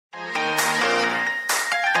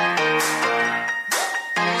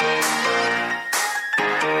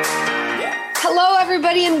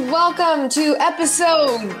everybody, and welcome to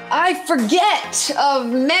episode, I forget, of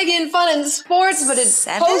Megan Fun and Sports, but it's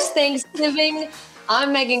post-Thanksgiving.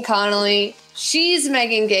 I'm Megan Connolly. She's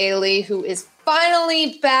Megan Gailey, who is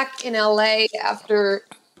finally back in LA after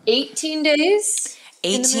 18 days.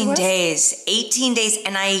 18 days,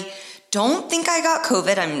 and I don't think I got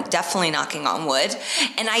COVID. I'm definitely knocking on wood.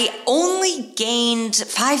 And I only gained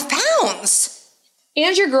 5 pounds.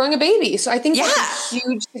 And you're growing a baby, so I think that's a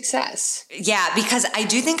huge success. Yeah, because I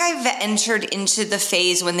do think I've entered into the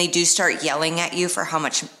phase when they do start yelling at you for how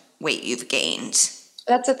much weight you've gained.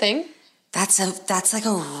 That's a thing? That's like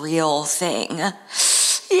a real thing.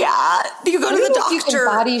 Yeah, you go to the doctor. You can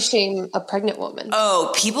body shame a pregnant woman.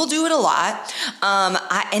 Oh, people do it a lot.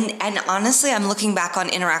 And honestly, I'm looking back on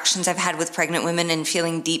interactions I've had with pregnant women and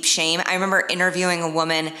feeling deep shame. I remember interviewing a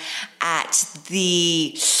woman at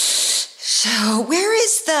the show. Where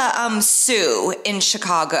is the Sue in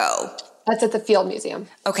Chicago? That's at the Field Museum.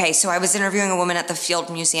 Okay, so I was interviewing a woman at the Field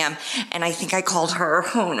Museum, and I think I called her,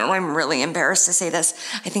 oh no, I'm really embarrassed to say this.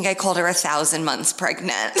 I think I called her 1,000 months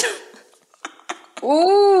pregnant.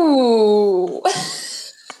 Ooh.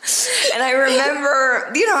 And I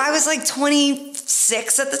remember, I was like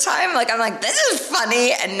 26 at the time. I'm like, this is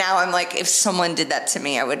funny. And now I'm like, if someone did that to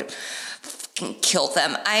me, I would fucking kill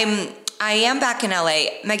them. I am back in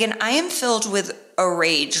LA. Megan, I am filled with a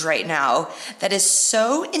rage right now that is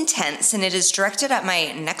so intense, and it is directed at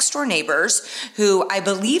my next door neighbors, who I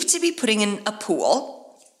believe to be putting in a pool.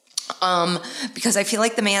 Because I feel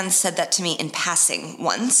like the man said that to me in passing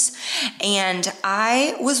once. And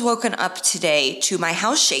I was woken up today to my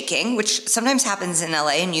house shaking, which sometimes happens in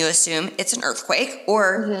LA, and you assume it's an earthquake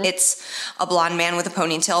or it's a blonde man with a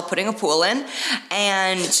ponytail putting a pool in.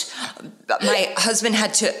 And my husband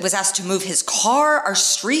was asked to move his car. Our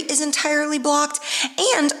street is entirely blocked.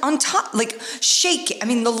 And on top, shake. I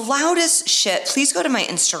mean, the loudest shit. Please go to my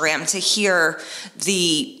Instagram to hear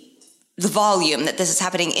the volume that this is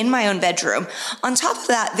happening in my own bedroom. On top of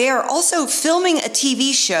that, they are also filming a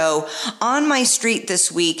TV show on my street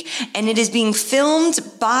this week, and it is being filmed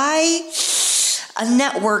by a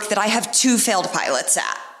network that I have 2 failed pilots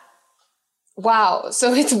at. Wow.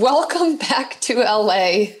 So it's welcome back to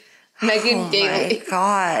LA, Megan Gailey. Oh my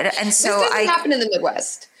God. And so this doesn't happen in the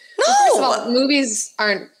Midwest. No. First of all, movies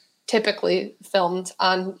aren't typically filmed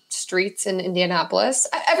on streets in Indianapolis.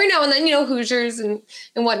 Every now and then, Hoosiers and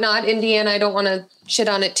whatnot. Indiana, I don't want to shit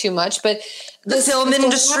on it too much, but the film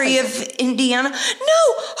industry of Indiana. No,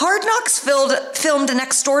 Hard Knocks filmed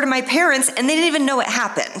next door to my parents, and they didn't even know it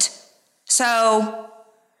happened. So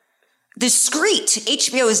discreet.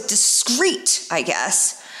 HBO is discreet, I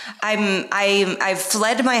guess. I've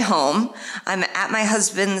fled my home. I'm at my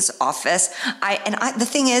husband's office. The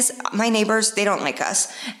thing is, my neighbors, they don't like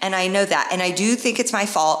us. And I know that. And I do think it's my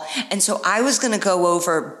fault. And so I was going to go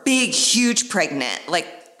over big, huge pregnant,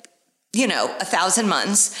 1,000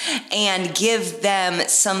 months, and give them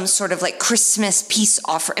some sort of Christmas peace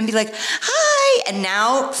offer and be like, hi. And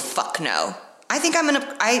now, fuck no. I think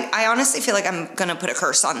I honestly feel like I'm going to put a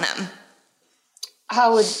curse on them.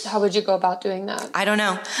 How would you go about doing that? I don't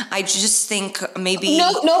know. I just think maybe...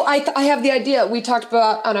 No, I have the idea. We talked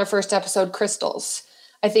about on our first episode, crystals.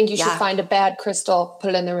 I think you should find a bad crystal,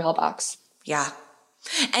 put it in the mailbox. Yeah.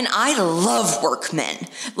 And I love workmen.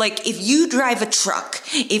 If you drive a truck,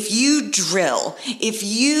 if you drill, if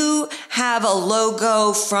you have a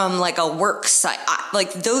logo from a work site,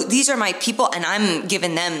 these are my people, and I'm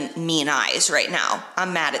giving them mean eyes right now.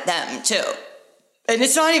 I'm mad at them too. And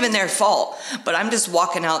it's not even their fault, but I'm just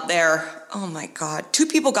walking out there. Oh my God. 2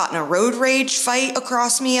 people got in a road rage fight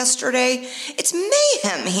across me yesterday. It's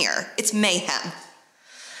mayhem here. It's mayhem.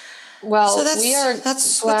 Well, so we are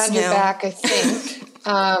glad you're back, I think,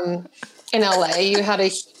 in LA. You had a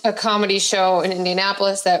comedy show in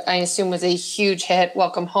Indianapolis that I assume was a huge hit.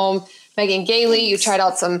 Welcome home, Megan Gailey. You tried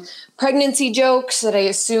out some pregnancy jokes that I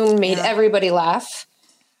assume made everybody laugh.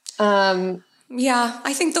 Yeah,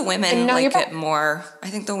 I think the women like it more. I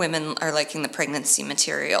think the women are liking the pregnancy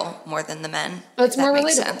material more than the men. Oh, it's more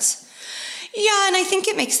relatable. Sense. Yeah, and I think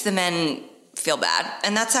it makes the men feel bad,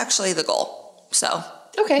 and that's actually the goal. So,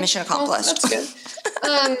 mission accomplished. Well, that's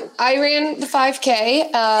good. I ran the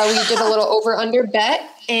 5K. We did a little over-under bet,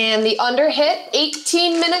 and the under hit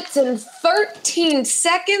 18 minutes and 13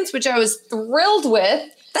 seconds, which I was thrilled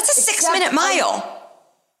with. That's a 6-minute mile.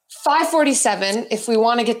 5:47, if we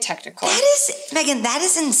want to get technical. Megan, that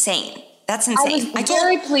is insane. That's insane. I was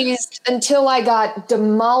very pleased until I got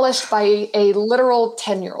demolished by a literal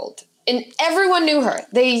 10-year-old. And everyone knew her.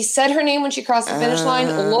 They said her name when she crossed the finish line,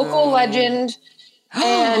 a local legend.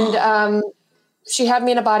 And she had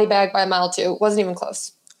me in a body bag by a mile 2. Wasn't even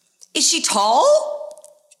close. Is she tall?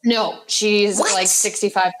 No, she's like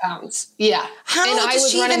 65 pounds. Yeah. How and I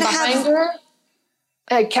was running behind her.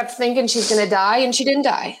 I kept thinking she's going to die, and she didn't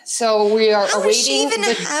die. So we are awaiting. How does she even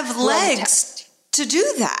have legs to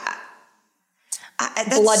do that?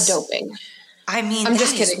 Blood doping. I mean, I'm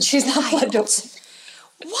just kidding. She's not blood doping.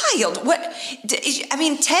 Wild. What? I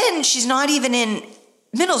mean, 10. She's not even in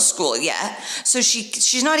middle school yet. So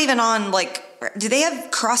she's not even on like. Do they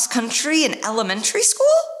have cross country in elementary school?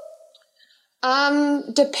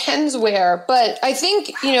 Depends where, but I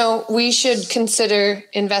think, we should consider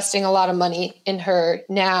investing a lot of money in her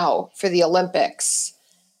now for the Olympics.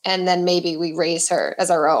 And then maybe we raise her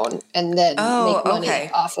as our own and then make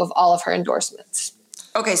money off of all of her endorsements.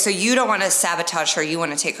 Okay. So you don't want to sabotage her. You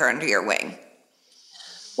want to take her under your wing.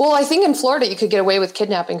 Well, I think in Florida you could get away with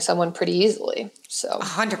kidnapping someone pretty easily. So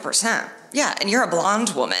 100%. Yeah. And you're a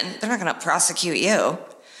blonde woman. They're not going to prosecute you.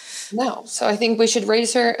 No. So I think we should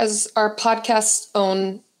raise her as our podcast's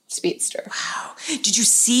own speedster. Wow. Did you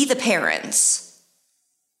see the parents?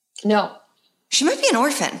 No. She might be an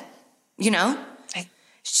orphan, and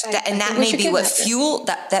that may be what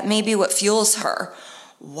that may be what fuels her.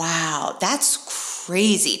 Wow, that's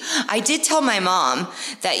crazy. I did tell my mom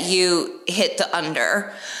that you hit the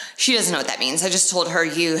under. She doesn't know what that means. I just told her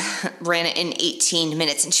you ran it in 18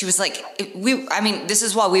 minutes. And she was like, this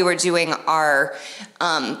is while we were doing our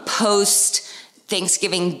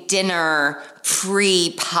post-Thanksgiving dinner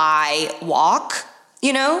pre-pie walk.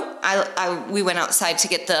 We went outside to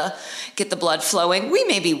get the blood flowing. We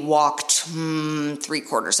maybe walked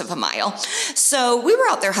 3/4 of a mile. So we were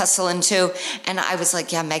out there hustling too. And I was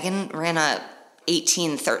like, yeah, Megan ran a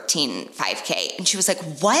 18:13 5K. And she was like,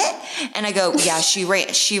 what? And I go, yeah, she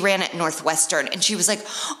ran at Northwestern. And she was like,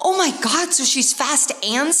 oh my God, so she's fast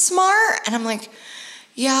and smart? And I'm like,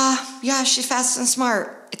 yeah, she's fast and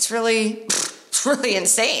smart. It's really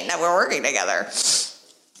insane that we're working together.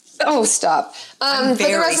 Oh, stop. I'm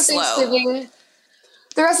very slow.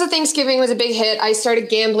 The rest of Thanksgiving was a big hit. I started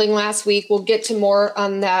gambling last week. We'll get to more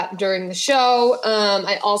on that during the show.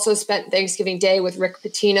 I also spent Thanksgiving Day with Rick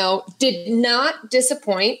Pitino. Did not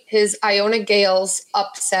disappoint. His Iona Gales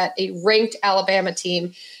upset a ranked Alabama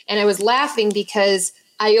team. And I was laughing because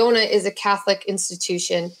Iona is a Catholic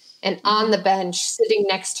institution. And on the bench, sitting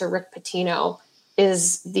next to Rick Pitino,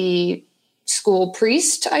 is the school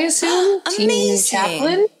priest, I assume, team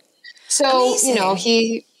chaplain. So,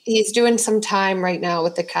 he's doing some time right now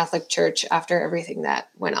with the Catholic Church after everything that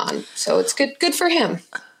went on. So it's good for him.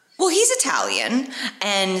 Well, he's Italian,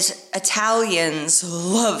 and Italians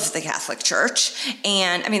love the Catholic Church.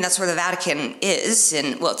 And that's where the Vatican is.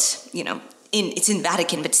 And it's, it's in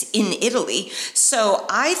Vatican, but it's in Italy. So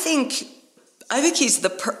I think he's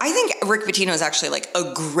I think Rick Pitino is actually like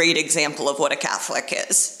a great example of what a Catholic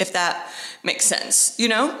is, if that makes sense.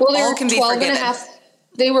 Well, all can be forgiven.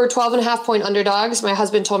 They were 12.5 point underdogs. My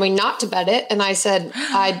husband told me not to bet it. And I said,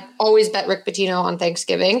 I'd always bet Rick Pitino on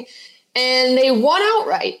Thanksgiving. And they won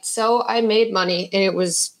outright. So I made money, and it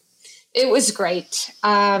was great.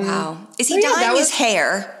 Wow. Is he dyeing his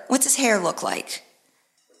hair? What's his hair look like?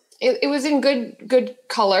 It was in good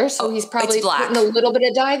color. So he's probably putting a little bit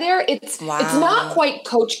of dye there. It's not quite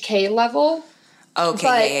Coach K level.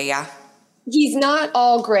 Okay. Yeah. He's not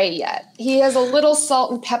all gray yet. He has a little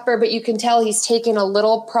salt and pepper, but you can tell he's taken a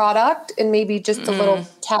little product and maybe just a little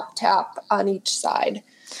tap on each side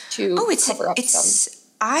to cover up some.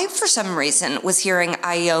 I, for some reason, was hearing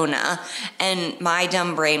Iona, and my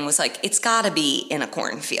dumb brain was like, it's got to be in a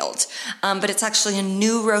cornfield. But it's actually in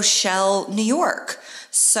New Rochelle, New York.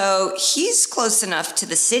 So he's close enough to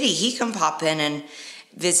the city. He can pop in and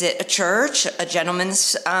visit a church, a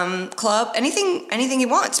gentleman's club, anything he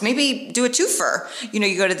wants. Maybe do a twofer.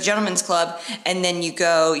 You go to the gentleman's club, and then you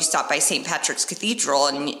stop by St. Patrick's Cathedral,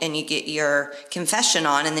 and you get your confession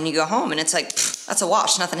on, and then you go home, and it's like, that's a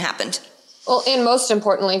wash. Nothing happened. Well, and most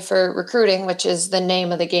importantly for recruiting, which is the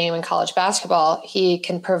name of the game in college basketball, he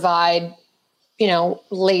can provide,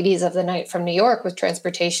 ladies of the night from New York with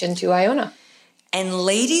transportation to Iona. And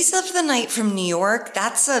ladies of the night from New York,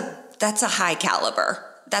 that's a high caliber.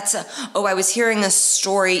 I was hearing a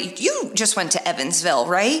story. You just went to Evansville,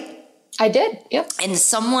 right? I did, yep. And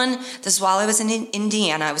this is while I was in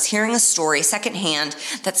Indiana, I was hearing a story secondhand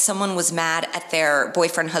that someone was mad at their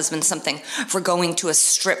boyfriend, husband, something for going to a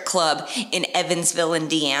strip club in Evansville,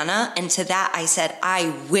 Indiana. And to that I said,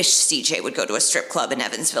 I wish CJ would go to a strip club in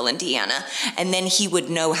Evansville, Indiana. And then he would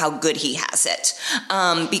know how good he has it.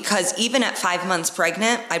 Because even at 5 months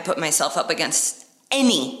pregnant, I put myself up against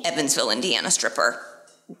any Evansville, Indiana stripper.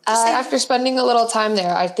 After spending a little time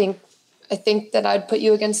there, I think that I'd put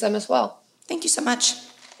you against them as well. Thank you so much.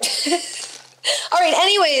 All right.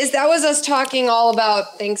 Anyways, that was us talking all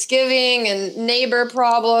about Thanksgiving and neighbor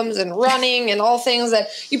problems and running and all things that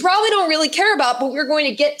you probably don't really care about, but we're going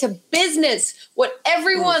to get to business. What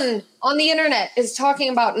everyone on the internet is talking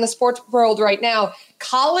about in the sports world right now.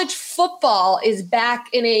 College football is back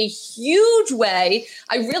in a huge way.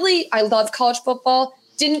 I love college football.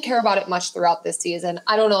 Didn't care about it much throughout this season.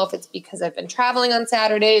 I don't know if it's because I've been traveling on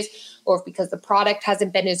Saturdays or if because the product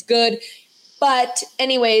hasn't been as good. But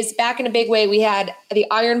anyways, back in a big way, we had the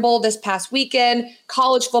Iron Bowl this past weekend.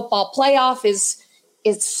 College football playoff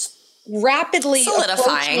is rapidly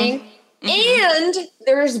solidifying. And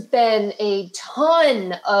there's been a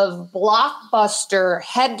ton of blockbuster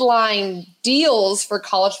headline deals for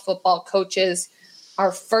college football coaches.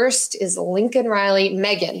 Our first is Lincoln Riley.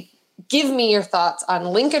 Megan, give me your thoughts on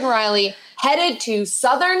Lincoln Riley headed to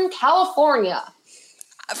Southern California.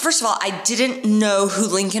 First of all, I didn't know who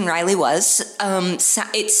Lincoln Riley was.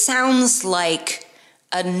 It sounds like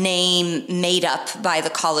a name made up by the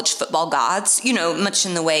college football gods, much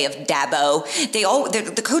in the way of Dabo.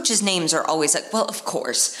 The coaches' names are always like, well, of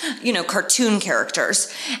course, cartoon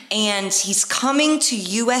characters. And he's coming to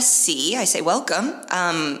USC. I say, welcome.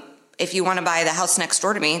 If you want to buy the house next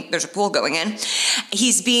door to me, there's a pool going in.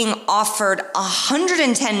 He's being offered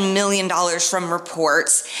 $110 million from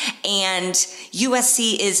reports, and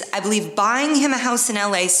USC is, I believe, buying him a house in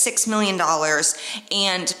LA, $6 million,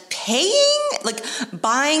 and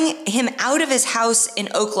buying him out of his house in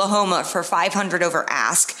Oklahoma for $500 over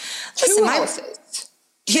ask. Two houses.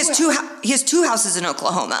 He has two houses in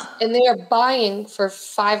Oklahoma. And they are buying for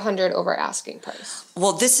 $500 over asking price.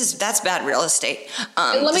 Well, that's bad real estate.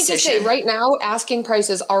 And let me just say, right now, asking price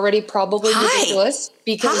is already probably ridiculous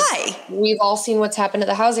because we've all seen what's happened to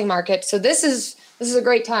the housing market. So this is a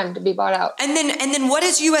great time to be bought out. And then what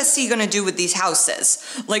is USC going to do with these houses?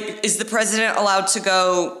 Like, is the president allowed to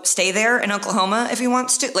go stay there in Oklahoma if he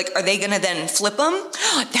wants to? Like, are they going to then flip them?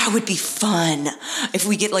 That would be fun. If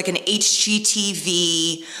we get like an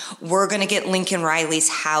HGTV, we're going to get Lincoln Riley's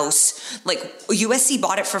house. Like, USC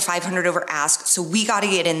bought it for $500 over ask, so we got to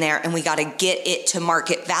get in there and we got to get it to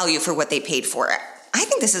market value for what they paid for it. I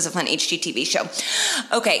think this is a fun HGTV show.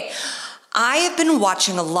 Okay. I have been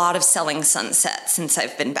watching a lot of Selling Sunset since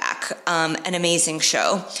I've been back. An amazing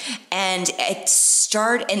show. And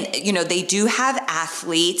they do have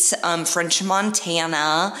athletes, French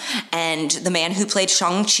Montana and the man who played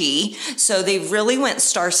Shang-Chi. So they really went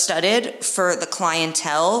star-studded for the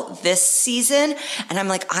clientele this season. And I'm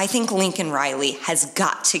like, I think Lincoln Riley has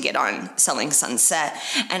got to get on Selling Sunset.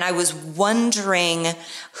 And I was wondering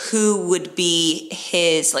who would be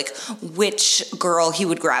his, which girl he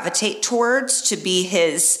would gravitate towards to be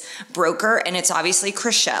his broker, and it's obviously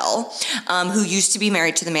Chrishell, who used to be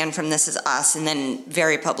married to the man from This Is Us, and then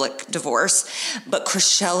very public divorce. But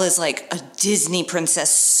Chrishell is like a Disney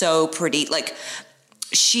princess, so pretty. Like,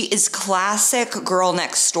 she is classic girl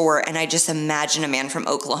next door, and I just imagine a man from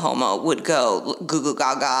Oklahoma would go goo goo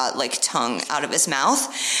gaga, like tongue out of his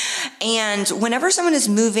mouth. And whenever someone is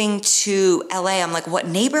moving to LA, I'm like, what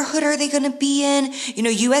neighborhood are they going to be in?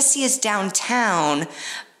 USC is downtown,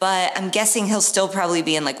 but I'm guessing he'll still probably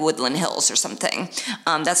be in like Woodland Hills or something.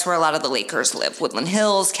 That's where a lot of the Lakers live. Woodland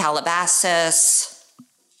Hills, Calabasas.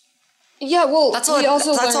 Yeah, well, that's all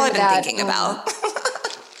I've been thinking about.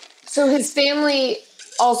 So his family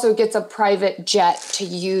also gets a private jet to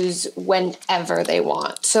use whenever they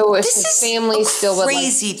want. So if his family still would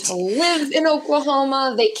like to live in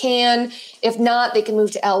Oklahoma, they can. If not, they can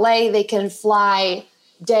move to LA. They can fly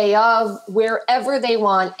day of, wherever they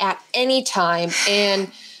want at any time.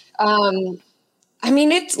 And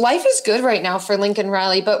life is good right now for Lincoln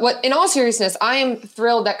Riley, but in all seriousness, I am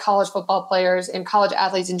thrilled that college football players and college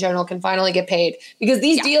athletes in general can finally get paid, because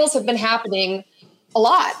these deals have been happening a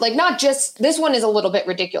lot. Like, not just, this one is a little bit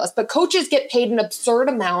ridiculous, but coaches get paid an absurd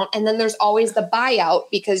amount. And then there's always the buyout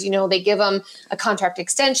because, they give them a contract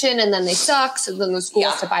extension and then they suck. So then the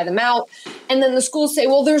schools to buy them out. And then the schools say,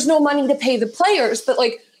 well, there's no money to pay the players, but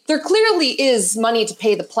there clearly is money to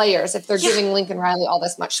pay the players if they're giving Lincoln Riley all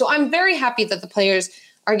this much. So I'm very happy that the players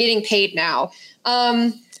are getting paid now.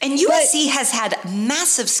 And USC has had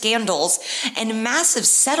massive scandals and massive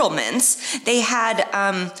settlements. They had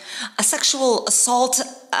a sexual assault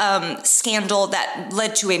scandal that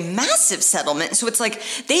led to a massive settlement. So it's like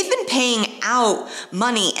they've been paying out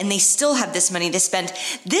money and they still have this money to spend.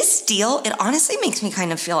 This deal, it honestly makes me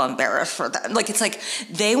kind of feel embarrassed for them. Like, it's like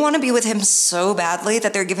they want to be with him so badly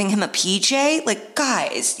that they're giving him a PJ. Like,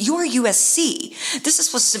 guys, you're USC. This is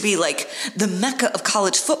supposed to be like the mecca of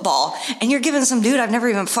college football, and you're giving some dude I've never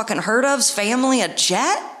even fucking heard of's family a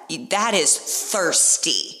jet? That is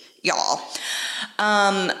thirsty. y'all.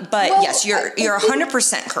 But yes, you're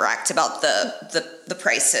 100% correct about the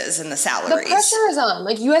prices and the salaries. The pressure is on.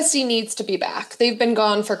 Like, USC needs to be back. They've been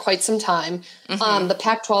gone for quite some time. The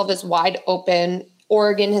Pac-12 is wide open.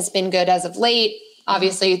 Oregon has been good as of late.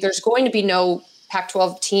 Obviously, there's going to be no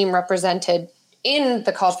Pac-12 team represented in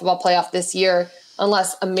the college football playoff this year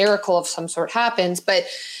unless a miracle of some sort happens. But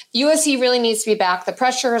USC really needs to be back. The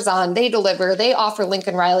pressure is on. They deliver. They offer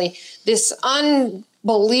Lincoln Riley this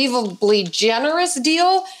unbelievably generous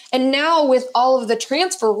deal. And now with all of the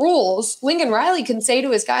transfer rules, Lincoln Riley can say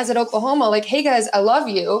to his guys at Oklahoma, like, hey guys, I love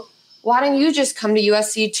you. Why don't you just come to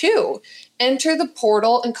USC too? Enter the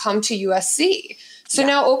portal and come to USC. So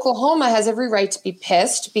now Oklahoma has every right to be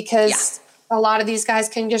pissed because a lot of these guys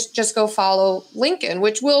can just go follow Lincoln,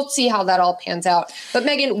 which we'll see how that all pans out. But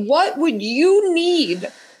Megan, what would you need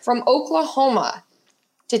from Oklahoma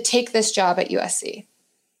to take this job at USC?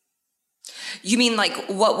 You mean like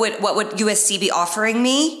what would USC be offering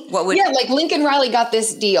me? Like Lincoln Riley got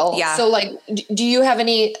this deal. Yeah. So like, do you have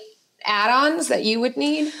any add-ons that you would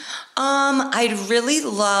need? I'd really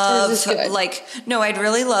love I'd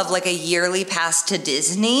really love like a yearly pass to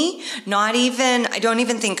Disney. I don't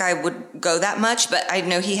even think I would go that much, but I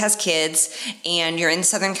know he has kids and you're in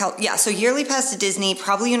Southern Cal. Yeah. So yearly pass to Disney,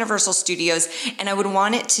 probably Universal Studios. And I would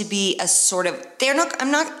want it to be a sort of, I'm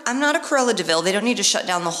not a Cruella de Vil. They don't need to shut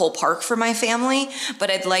down the whole park for my family, but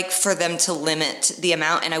I'd like for them to limit the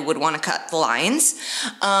amount and I would want to cut the lines.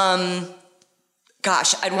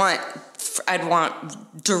 Gosh, I'd want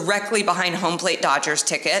directly behind home plate Dodgers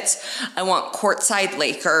tickets. I want courtside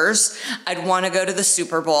Lakers. I'd want to go to the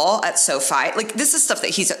Super Bowl at SoFi. Like, this is stuff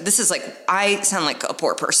that I sound like a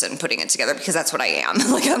poor person putting it together because that's what I am.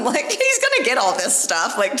 Like, I'm like, he's going to get all this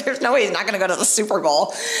stuff. Like, there's no way he's not going to go to the Super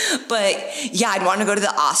Bowl. But yeah, I'd want to go to the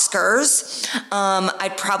Oscars.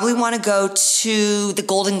 I'd probably want to go to the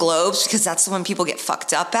Golden Globes because that's the one people get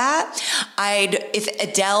fucked up at. If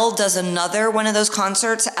Adele does another one of those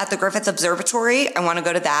concerts at the Griffith Observatory, I want to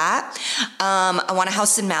go to that. I want a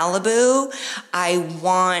house in Malibu. I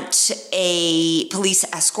want a police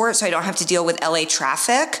escort so I don't have to deal with LA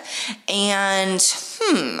traffic. And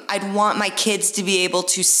I'd want my kids to be able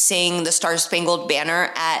to sing the Star Spangled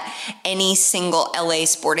Banner at any single LA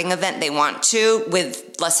sporting event they want to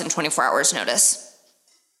with less than 24 hours notice.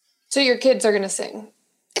 So your kids are going to sing?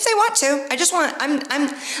 If they want to. I'm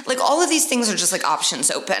like, all of these things are just like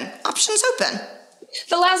options open.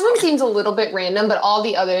 The last one seems a little bit random, but all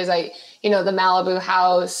the others, the Malibu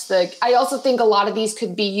house, I also think a lot of these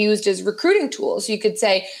could be used as recruiting tools. You could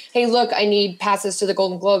say, hey, look, I need passes to the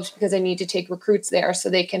Golden Globes because I need to take recruits there so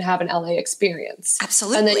they can have an LA experience.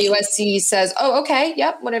 Absolutely. And then USC says, oh, okay,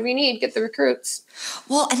 yep, whatever you need, get the recruits.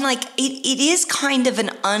 Well, and like, it is kind of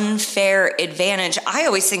an unfair advantage. I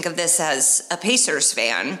always think of this as a Pacers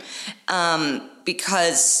fan,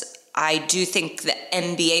 because I do think the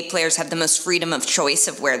NBA players have the most freedom of choice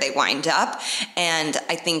of where they wind up. And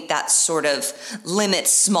I think that sort of limits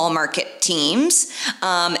small market teams,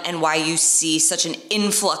 and why you see such an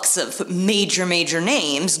influx of major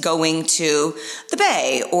names going to the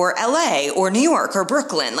Bay or LA or New York or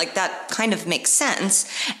Brooklyn. Like, that kind of makes sense.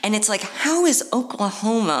 And it's like, how is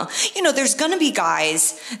Oklahoma? There's going to be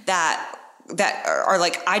guys that are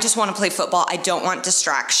like, I just want to play football. I don't want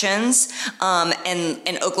distractions.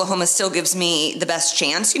 And Oklahoma still gives me the best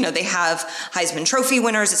chance. They have Heisman Trophy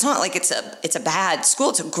winners. It's not like it's a bad school.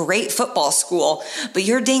 It's a great football school, but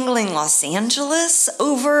you're dangling Los Angeles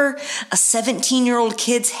over a 17-year-old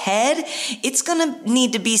kid's head. It's going to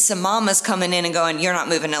need to be some mamas coming in and going, you're not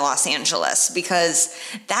moving to Los Angeles, because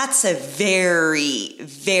that's a very,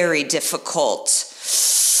 very difficult,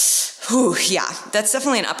 that's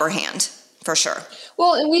definitely an upper hand. For sure.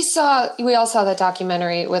 Well, and we all saw that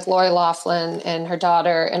documentary with Lori Loughlin and her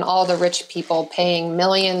daughter and all the rich people paying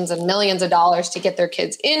millions and millions of dollars to get their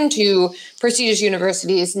kids into prestigious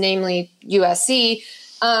universities, namely USC.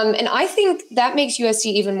 And I think that makes USC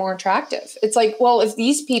even more attractive. It's like, well, if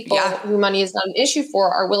these people who money is not an issue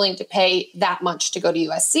for are willing to pay that much to go to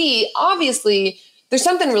USC, obviously there's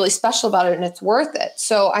something really special about it and it's worth it.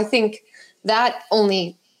 So I think that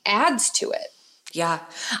only adds to it. Yeah.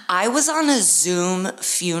 I was on a Zoom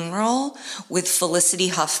funeral with Felicity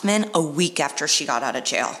Huffman a week after she got out of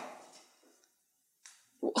jail.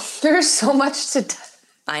 There's so much to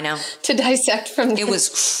dissect from this. It was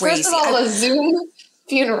crazy. First of all, a Zoom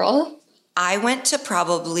funeral. I went to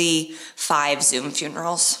probably 5 Zoom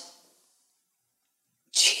funerals.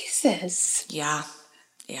 Jesus. Yeah.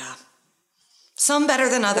 Some better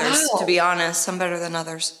than others, to be honest. Some better than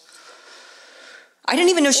others. I didn't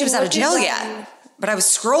even know she was out of jail yet. But I was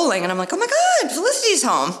scrolling and I'm like, oh my God, Felicity's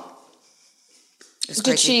home.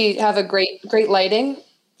 Did she have a great lighting?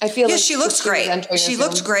 I feel like she looks great. She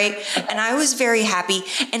looked great. And I was very happy.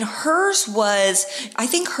 And hers was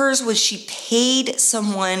she paid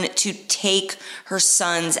someone to take her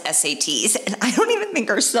son's SATs. And I don't even think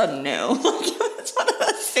her son knew. Like, it was one of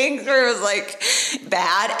those things where it was like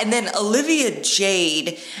bad. And then Olivia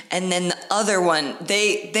Jade and then the other one,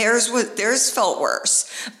 theirs felt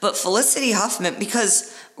worse. But Felicity Huffman,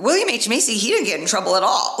 because William H. Macy, he didn't get in trouble at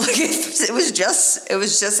all. Like it was just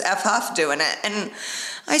F. Huff doing it. And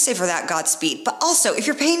I say for that, Godspeed. But also, if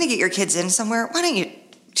you're paying to get your kids in somewhere, why don't you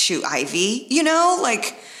shoot Ivy? You know,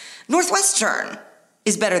 like Northwestern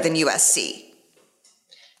is better than USC.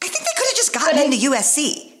 I think they could have just gotten into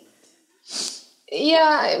USC.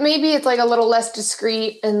 Yeah, maybe it's like a little less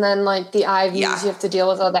discreet, and then like the Ivies, you have to deal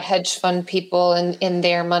with all the hedge fund people and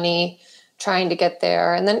their money trying to get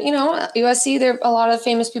there. And then, you know, USC, there a lot of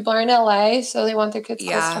famous people are in LA, so they want their kids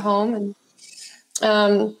close to home.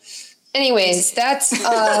 And anyways, that's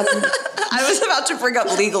I was about to bring up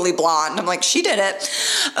Legally Blonde. I'm like, she did it.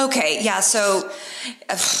 Okay, yeah, so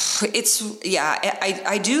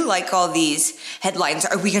I do like all these headlines.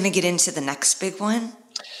 Are we going to get into the next big one?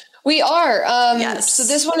 We are. Yes. So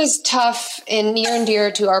this one is tough and near and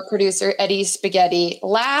dear to our producer, Eddie Spaghetti.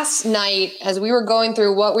 Last night, as we were going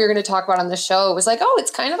through what we were going to talk about on the show, it was like, oh,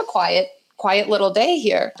 it's kind of a quiet little day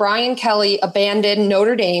here. Brian Kelly abandoned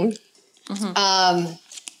Notre Dame. Mm-hmm.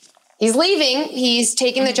 He's leaving. He's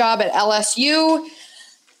taking the job at LSU.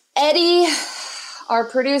 Eddie, our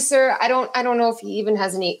producer, I don't know if he even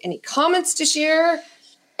has any comments to share.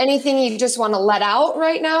 Anything you just want to let out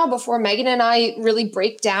right now before Megan and I really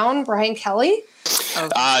break down Brian Kelly?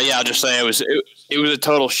 I'll just say it was a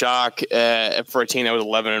total shock for a team that was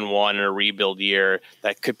 11-1 in a rebuild year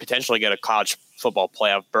that could potentially get a college football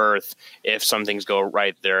playoff berth if some things go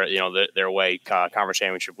right there, their way, conference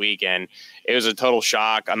championship weekend. It was a total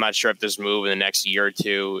shock. I'm not sure if this move in the next year or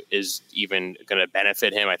two is even going to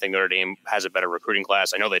benefit him. I think Notre Dame has a better recruiting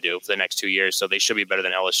class. I know they do for the next 2 years, so they should be better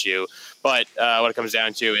than LSU. But what it comes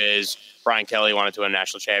down to is Brian Kelly wanted to win a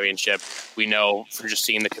national championship. We know from just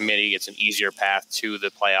seeing the committee, it's an easier path to the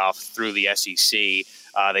playoff through the SEC.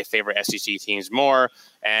 They favor SEC teams more.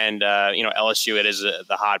 And, LSU, it is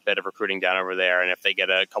the hotbed of recruiting down over there. And if they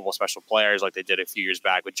get a couple of special players like they did a few years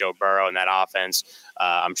back with Joe Burrow and that offense,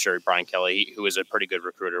 I'm sure Brian Kelly, who is a pretty good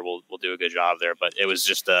recruiter, will do a good job there. But it was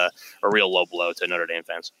just a real low blow to Notre Dame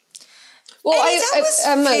fans. Well, you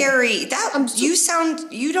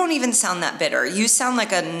don't even sound that bitter. You sound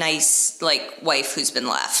like a nice, wife who's been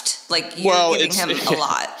left. Like, you're giving him a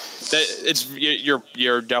lot.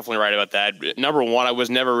 You're definitely right about that. Number one, I was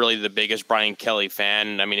never really the biggest Brian Kelly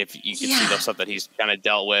fan. I mean, if you can see the stuff that he's kind of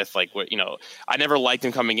dealt with, I never liked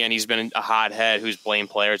him coming in. He's been a hothead who's blamed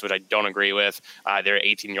players, which I don't agree with. They're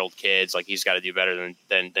 18-year-old kids. Like, he's got to do better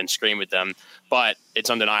than scream at them. But it's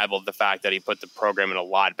undeniable the fact that he put the program in a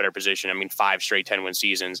lot better position. I mean, 5 straight 10-win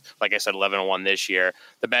seasons. Like I said, 11-1 this year.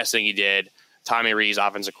 The best thing he did, Tommy Rees,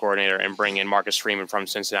 offensive coordinator, and bring in Marcus Freeman from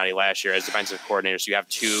Cincinnati last year as defensive coordinator. So you have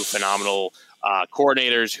 2 phenomenal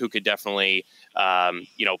coordinators who could definitely,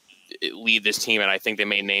 lead this team. And I think they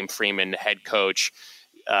may name Freeman head coach.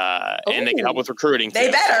 And they can help with recruiting. They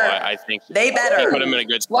better. So I think they better put him in a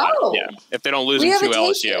good spot. Whoa. Yeah, if they don't lose him to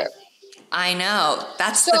LSU. Here. I know.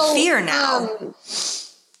 That's the fear now.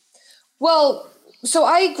 So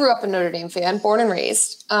I grew up a Notre Dame fan, born and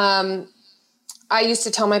raised. I used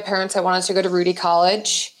to tell my parents I wanted to go to Rudy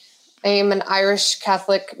College. I am an Irish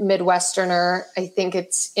Catholic Midwesterner. I think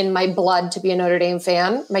it's in my blood to be a Notre Dame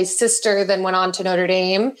fan. My sister then went on to Notre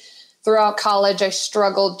Dame. Throughout college, I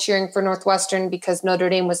struggled cheering for Northwestern because Notre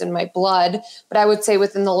Dame was in my blood. But I would say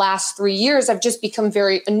within the last 3 years, I've just become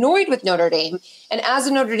very annoyed with Notre Dame. And as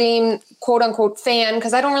a Notre Dame quote unquote fan,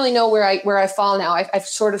 because I don't really know where I fall now, I've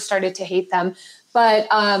sort of started to hate them. But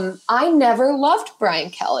I never loved Brian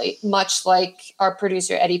Kelly, much like our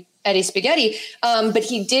producer, Eddie Spaghetti. But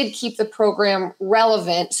he did keep the program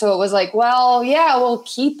relevant. So it was like, well, yeah, we'll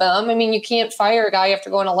keep him. I mean, you can't fire a guy after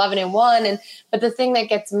going 11-1. But the thing that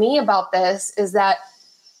gets me about this is that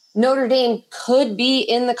Notre Dame could be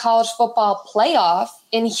in the college football playoff.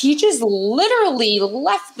 And he just literally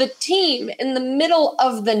left the team in the middle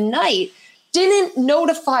of the night, didn't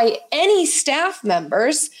notify any staff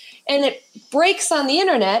members. And it breaks on the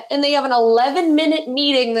internet, and they have an 11-minute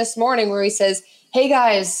meeting this morning where he says, hey,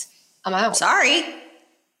 guys, I'm out. Sorry.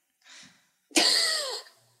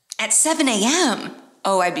 At 7 a.m.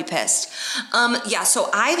 Oh, I'd be pissed. Yeah, so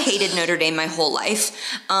I've hated Notre Dame my whole life,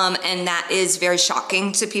 and that is very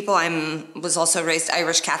shocking to people. Was also raised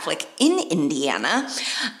Irish Catholic in Indiana,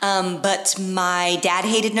 but my dad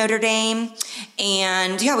hated Notre Dame,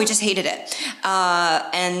 and yeah, we just hated it.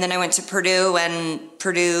 And then I went to Purdue, and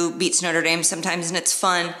Purdue beats Notre Dame sometimes, and it's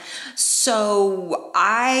fun. So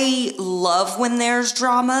I love when there's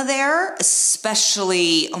drama there,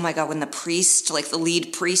 especially, oh my God, when the priest, like the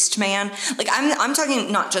lead priest man, like I'm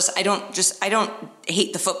talking not just, I don't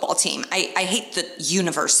hate the football team. I hate the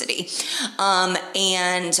university.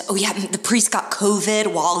 And oh yeah, the priest got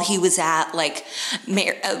COVID while he was at like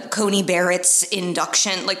Coney Barrett's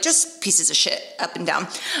induction, like just pieces of shit up and down.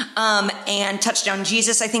 And Touchdown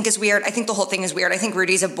Jesus, I think is weird. I think the whole thing is weird. I think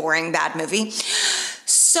Rudy's a boring, bad movie.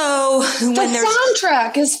 So when the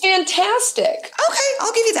soundtrack is fantastic. Okay,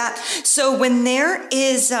 I'll give you that. So when there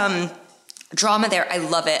is drama there, I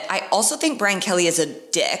love it. I also think Brian Kelly is a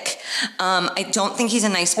dick. I don't think he's a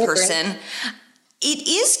nice person. It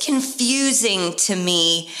is confusing to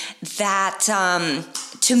me that,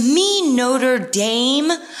 to me, Notre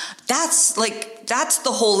Dame, that's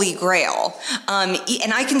the holy grail.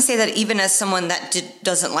 And I can say that even as someone that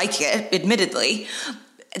doesn't like it, admittedly,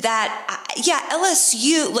 that, yeah,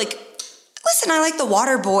 LSU, like, listen, I like the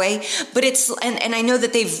Water Boy, but it's, and I know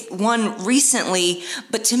that they've won recently,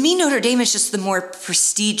 but to me, Notre Dame is just the more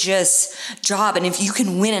prestigious job. And if you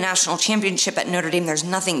can win a national championship at Notre Dame, there's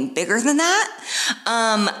nothing bigger than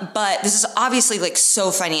that. But this is obviously like so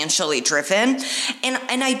financially driven.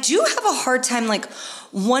 And I do have a hard time like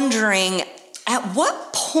wondering, at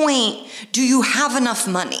what point do you have enough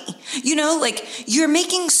money? You know, like you're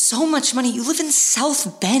making so much money. You live in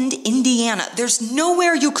South Bend, Indiana. There's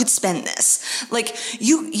nowhere you could spend this. Like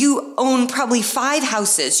you own probably 5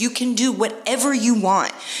 houses. You can do whatever you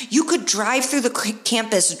want. You could drive through the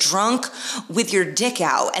campus drunk with your dick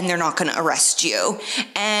out and they're not going to arrest you.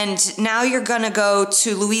 And now you're going to go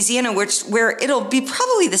to Louisiana, where it'll be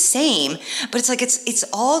probably the same, but it's like, it's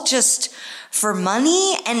all just for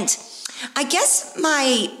money. And I guess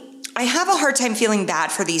I have a hard time feeling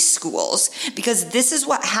bad for these schools because this is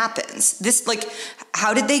what happens.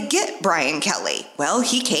 How did they get Brian Kelly? Well,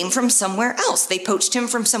 he came from somewhere else. They poached him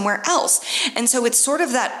from somewhere else. And so it's sort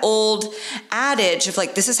of that old adage of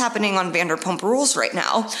like, this is happening on Vanderpump Rules right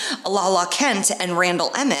now. Lala Kent and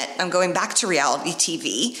Randall Emmett, I'm going back to reality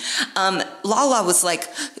TV. Lala was like,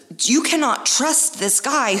 you cannot trust this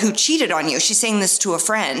guy who cheated on you. She's saying this to a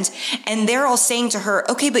friend. And they're all saying to her,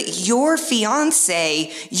 okay, but your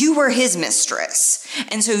fiance, you were his mistress.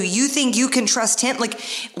 And so you think you can trust him? Like,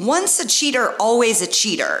 once a cheater, always a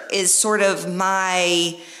cheater is sort of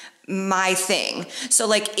my thing. So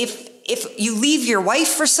like, if you leave your wife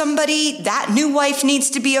for somebody, that new wife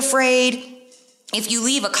needs to be afraid. If you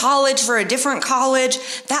leave a college for a different college,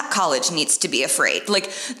 that college needs to be afraid.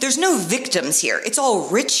 Like, there's no victims here. It's all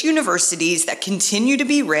rich universities that continue to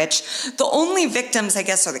be rich. The only victims, I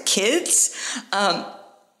guess, are the kids.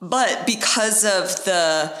 But because of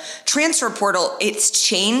the transfer portal, it's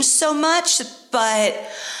changed so much.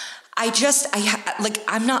 But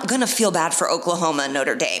I'm not going to feel bad for Oklahoma and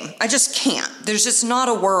Notre Dame. I just can't. There's just not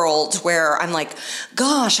a world where I'm like,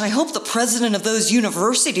 gosh, I hope the president of those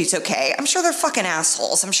universities okay. I'm sure they're fucking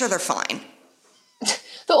assholes. I'm sure they're fine.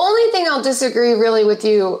 The only thing I'll disagree really with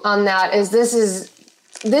you on that is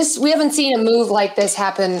we haven't seen a move like this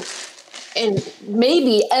happen in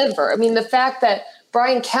maybe ever. I mean, the fact that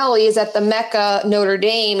Brian Kelly is at the Mecca, Notre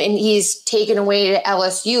Dame, and he's taken away to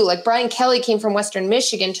LSU. Like, Brian Kelly came from Western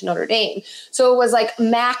Michigan to Notre Dame. So it was like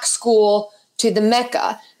MAC school to the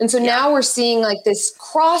Mecca. And so now we're seeing like this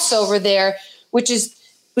crossover there, which is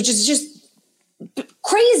just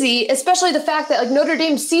crazy, especially the fact that like Notre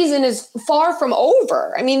Dame's season is far from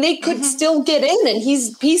over. I mean, they could still get in and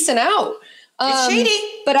he's peacing out. It's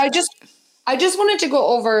shady. But I just wanted to go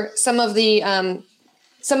over some of the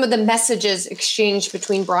messages exchanged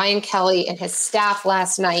between Brian Kelly and his staff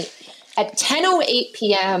last night. At 10:08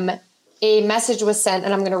 p.m., a message was sent,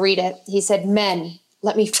 and I'm going to read it. He said, "Men,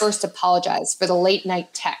 let me first apologize for the late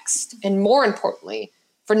night text, and more importantly,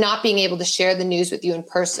 for not being able to share the news with you in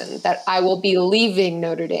person that I will be leaving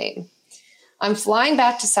Notre Dame. I'm flying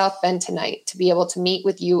back to South Bend tonight to be able to meet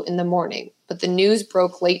with you in the morning, but the news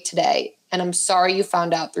broke late today, and I'm sorry you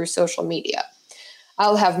found out through social media.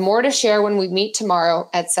 I'll have more to share when we meet tomorrow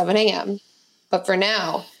at 7 a.m. But for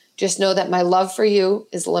now, just know that my love for you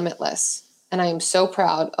is limitless, and I am so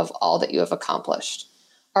proud of all that you have accomplished.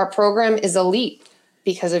 Our program is elite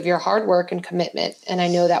because of your hard work and commitment, and I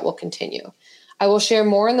know that will continue. I will share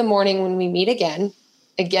more in the morning when we meet again.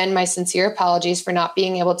 Again, my sincere apologies for not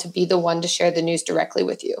being able to be the one to share the news directly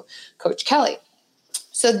with you. Coach Kelly."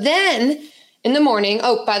 So then in the morning,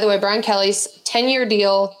 oh, by the way, Brian Kelly's 10-year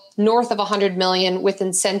deal, north of $100 million with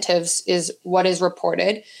incentives is what is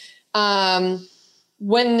reported.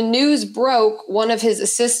 When the news broke, one of his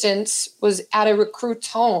assistants was at a recruit's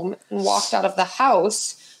home and walked out of the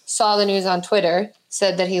house, saw the news on Twitter,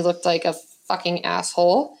 said that he looked like a fucking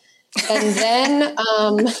asshole. And then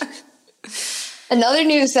another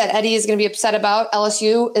news that Eddie is going to be upset about,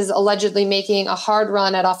 LSU is allegedly making a hard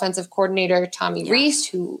run at offensive coordinator Tommy Rees,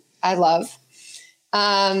 who I love.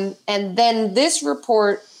 And then this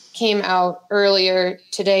report came out earlier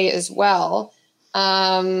today as well.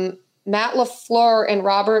 Matt LaFleur and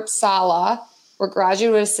Robert Saleh were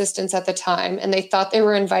graduate assistants at the time, and they thought they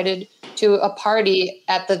were invited to a party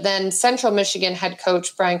at the then Central Michigan head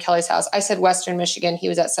coach Brian Kelly's house. I said Western Michigan. He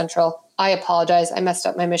was at Central. I apologize. I messed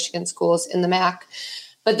up my Michigan schools in the MAC.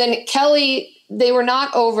 But then Kelly, they were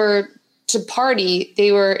not over to party.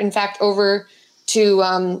 They were, in fact, over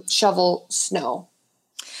to shovel snow.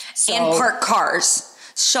 And park cars.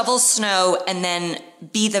 Shovel snow and then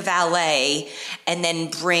be the valet and then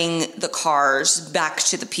bring the cars back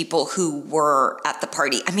to the people who were at the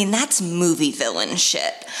party. I mean, that's movie villain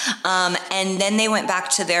shit. And then they went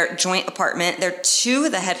back to their joint apartment. They're two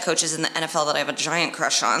of the head coaches in the NFL that I have a giant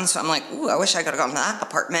crush on. So I'm like, ooh, I wish I could have gone to that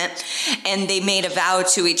apartment. And they made a vow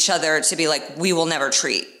to each other to be like, we will never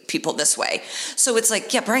treat people this way. So it's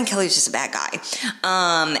like, yeah, Brian Kelly's just a bad guy.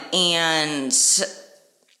 And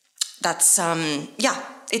that's,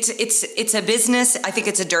 it's a business. I think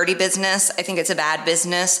it's a dirty business. I think it's a bad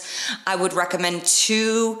business. I would recommend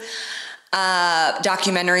two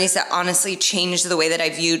documentaries that honestly changed the way that I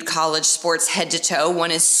viewed college sports head to toe. One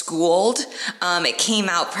is Schooled. It came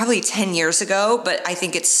out probably 10 years ago, but I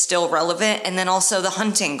think it's still relevant. And then also The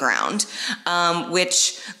Hunting Ground,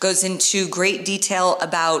 which goes into great detail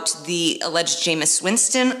about the alleged Jameis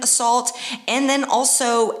Winston assault, and then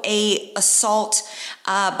also a assault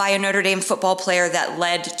by a Notre Dame football player that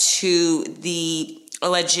led to the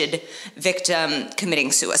alleged victim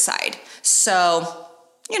committing suicide. So,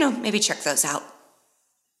 maybe check those out.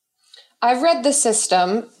 I've read The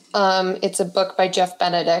System. It's a book by Jeff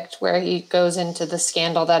Benedict where he goes into the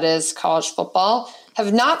scandal that is college football.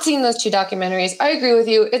 Have not seen those two documentaries. I agree with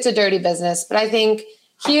you. It's a dirty business. But I think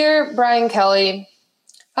here, Brian Kelly,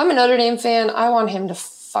 I'm a Notre Dame fan. I want him to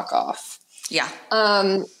fuck off. Yeah.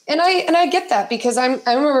 And I get that because I'm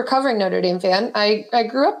a recovering Notre Dame fan. I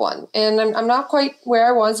grew up one, and I'm not quite where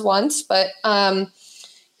I was once, but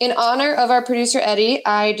in honor of our producer, Eddie,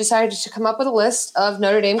 I decided to come up with a list of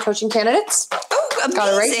Notre Dame coaching candidates. Oh, amazing.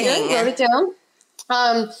 Got it right here, wrote it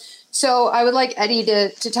down. So I would like Eddie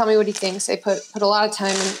to tell me what he thinks. I put a lot of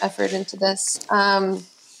time and effort into this.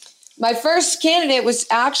 My first candidate was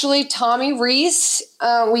actually Tommy Rees.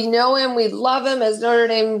 We know him. We love him as Notre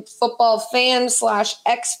Dame football fans /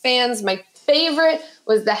 ex-fans. My favorite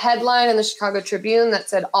was the headline in the Chicago Tribune that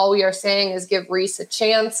said, "All we are saying is give Rees a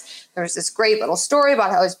chance." There was this great little story about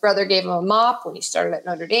how his brother gave him a mop when he started at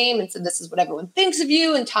Notre Dame and said, "This is what everyone thinks of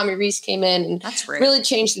you." And Tommy Rees came in and really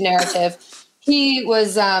changed the narrative. He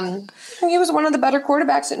was one of the better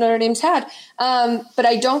quarterbacks that Notre Dame's had. But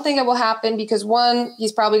I don't think it will happen because, one,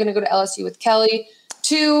 he's probably going to go to LSU with Kelly.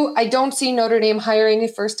 Two, I don't see Notre Dame hiring a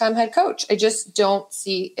first-time head coach. I just don't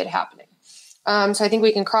see it happening. So I think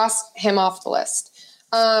we can cross him off the list.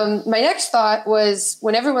 My next thought was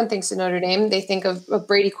when everyone thinks of Notre Dame, they think of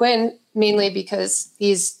Brady Quinn, mainly because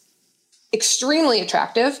he's extremely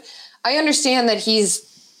attractive. I understand that he's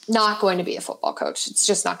not going to be a football coach. It's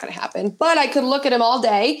just not going to happen. But I could look at him all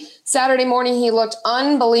day. Saturday morning, he looked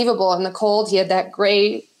unbelievable in the cold. He had that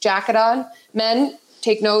gray jacket on. Men,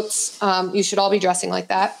 take notes. You should all be dressing like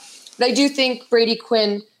that. But I do think Brady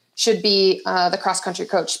Quinn should be the cross-country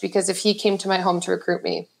coach because if he came to my home to recruit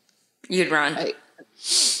me, you'd run.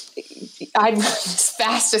 I'd run as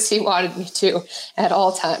fast as he wanted me to at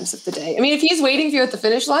all times of the day. I mean, if he's waiting for you at the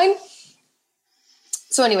finish line.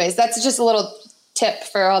 So anyways, that's just a little tip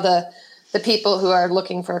for all the people who are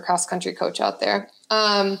looking for a cross-country coach out there.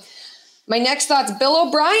 My next thought's Bill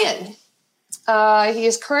O'Brien. He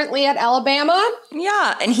is currently at Alabama.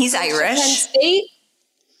 Yeah, and he's Irish. Penn State.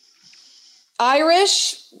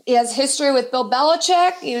 Irish. He has history with Bill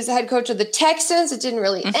Belichick. He was the head coach of the Texans. It didn't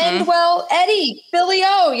really end well. Eddie, Billy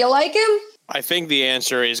O, you like him? I think the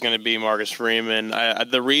answer is going to be Marcus Freeman.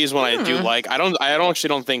 The reason why I do like, I actually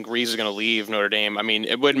don't think Rees is going to leave Notre Dame. I mean,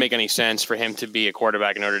 it wouldn't make any sense for him to be a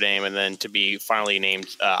quarterback at Notre Dame and then to be finally named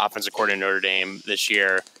offensive coordinator at Notre Dame this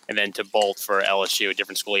year and then to Bolt for LSU, a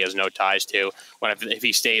different school he has no ties to. If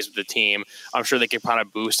he stays with the team, I'm sure they could kind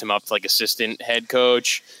of boost him up to like assistant head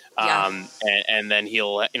coach. And then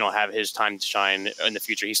he'll, have his time to shine in the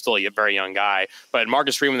future. He's still a very young guy. But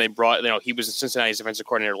Marcus Freeman, they brought, he was Cincinnati's defensive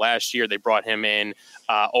coordinator last year. They brought him in.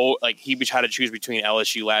 He had to choose between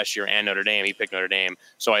LSU last year and Notre Dame. He picked Notre Dame.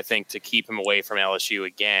 So I think to keep him away from LSU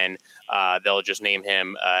again, they'll just name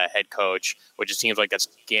him head coach, which it seems like that's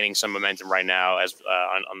gaining some momentum right now as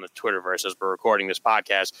on the Twitterverse as we're recording this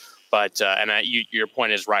podcast. But your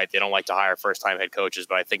point is right. They don't like to hire first-time head coaches,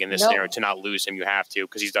 but I think in this scenario, to not lose him, you have to,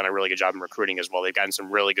 because he's done a really good job in recruiting as well. They've gotten some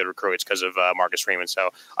really good recruits because of Marcus Freeman.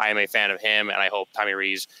 So I am a fan of him, and I hope Tommy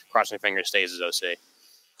Rees, crossing fingers, stays as OC.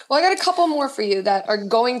 Well, I got a couple more for you that are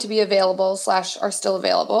going to be available / are still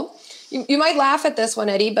available. You might laugh at this one,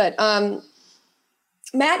 Eddie, but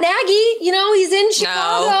Matt Nagy, he's in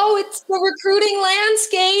Chicago. No. It's the recruiting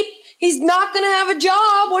landscape. He's not going to have a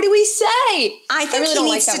job. What do we say? I think he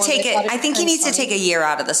needs to take it. I think he needs to take a year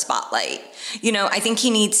out of the spotlight. I think he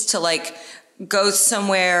needs to go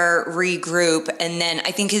somewhere, regroup, and then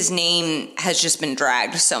I think his name has just been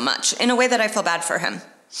dragged so much in a way that I feel bad for him.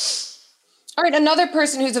 All right, another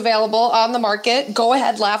person who's available on the market. Go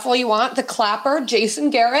ahead, laugh all you want. The Clapper, Jason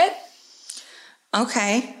Garrett.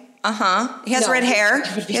 Okay. He has red hair.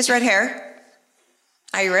 He has red hair.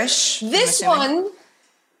 Irish. This one.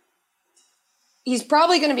 He's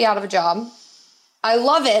probably going to be out of a job. I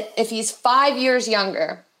love it if he's 5 years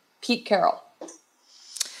younger. Pete Carroll.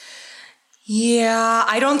 Yeah,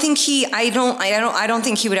 I don't think he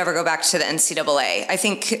would ever go back to the NCAA. I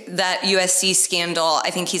think that USC scandal, I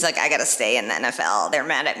think he's like, I got to stay in the NFL. They're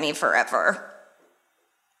mad at me forever.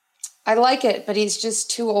 I like it, but he's just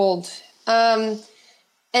too old. And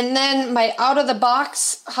then my out of the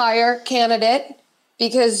box hire candidate,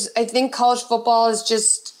 because I think college football is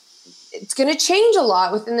it's going to change a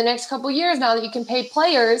lot within the next couple of years now that you can pay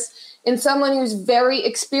players, and someone who's very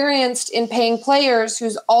experienced in paying players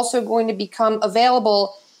who's also going to become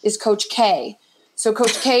available is Coach K. So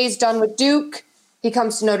Coach K is done with Duke. He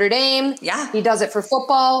comes to Notre Dame. Yeah. He does it for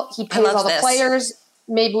football. He pays all the players.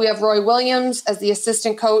 Maybe we have Roy Williams as the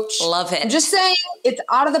assistant coach. Love it. I'm just saying, it's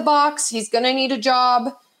out of the box. He's going to need a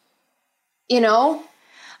job,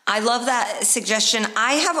 I love that suggestion.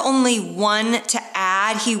 I have only one to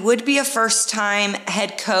add. He would be a first-time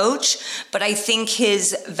head coach, but I think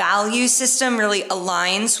his value system really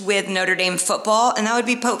aligns with Notre Dame football, and that would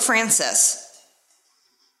be Pope Francis.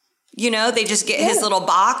 They just get his little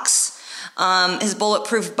box, his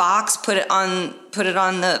bulletproof box, put it on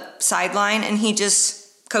the sideline, and he just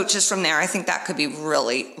coaches from there. I think that could be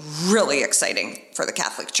really, really exciting for the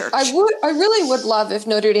Catholic Church. I really would love if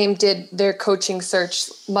Notre Dame did their coaching search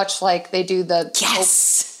much like they do the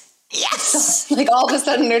Yes. Like all of a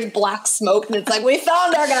sudden there's black smoke and it's like, we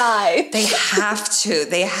found our guy. They have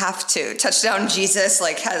to. Touchdown Jesus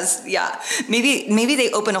maybe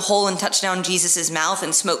they open a hole in Touchdown Jesus's mouth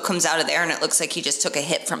and smoke comes out of there and it looks like he just took a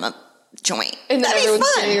hit from a joint. And then everyone's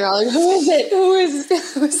standing around like, who is it?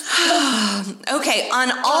 Okay,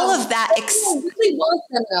 on all of that. I really want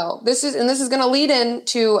them though. This is going to lead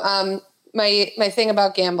into my thing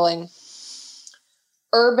about gambling.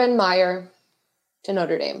 Urban Meyer to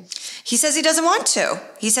Notre Dame. He says he doesn't want to.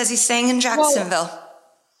 He says he's staying in Jacksonville.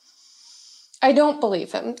 I don't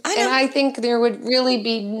believe him. And I think there would really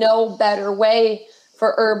be no better way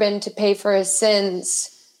for Urban to pay for his sins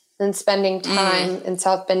than spending time in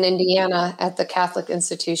South Bend, Indiana at the Catholic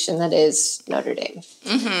institution that is Notre Dame.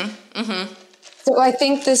 So I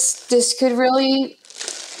think this could really,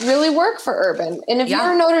 really work for Urban. And if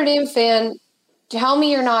you're a Notre Dame fan, tell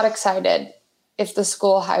me you're not excited if the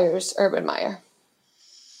school hires Urban Meyer.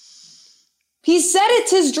 He said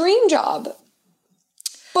it's his dream job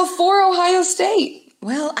before Ohio State.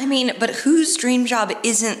 Well, I mean, but whose dream job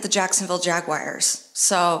isn't the Jacksonville Jaguars?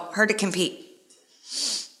 So hard to compete.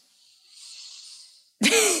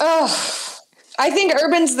 I think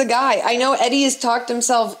Urban's the guy. I know Eddie has talked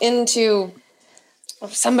himself into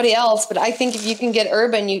somebody else, but I think if you can get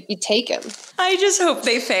Urban, you take him. I just hope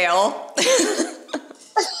they fail.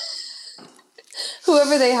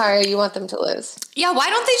 Whoever they hire, you want them to lose. Yeah, why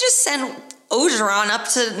don't they just send Ogeron up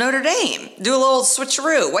to Notre Dame? Do a little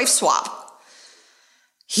switcheroo, wife swap.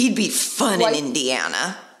 He'd be fun in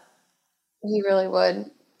Indiana. He really would.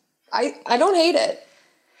 I don't hate it.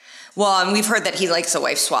 Well, and we've heard that he likes a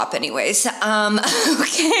wife swap anyways. Okay,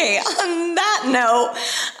 on that note,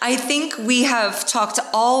 I think we have talked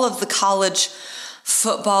all of the college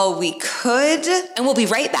football we could, and we'll be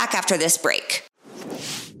right back after this break.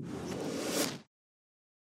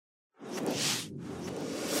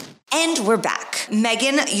 And we're back.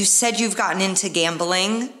 Megan, you said you've gotten into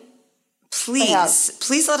gambling.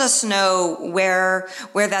 Please let us know where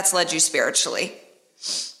that's led you spiritually.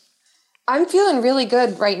 I'm feeling really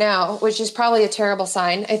good right now, which is probably a terrible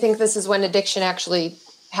sign. I think this is when addiction actually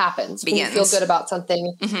happens. When you feel good about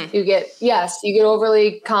something, you get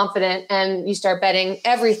overly confident and you start betting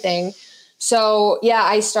everything. So yeah,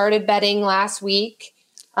 I started betting last week.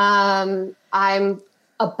 I'm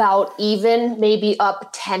about even, maybe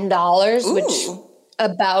up $10, which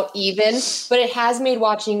about even, but it has made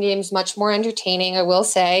watching games much more entertaining, I will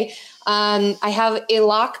say. I have a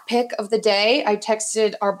lock pick of the day. I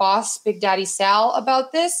texted our boss, Big Daddy Sal,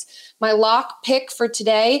 about this. My lock pick for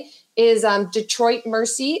today is Detroit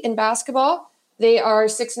Mercy in basketball. They are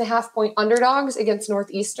 6.5-point underdogs against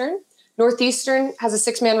Northeastern. Northeastern has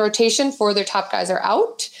a 6-man rotation. 4 of their top guys are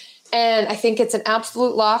out. And I think it's an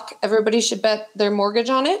absolute lock. Everybody should bet their mortgage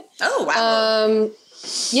on it. Oh, wow.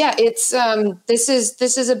 Yeah, it's this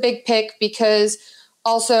is a big pick because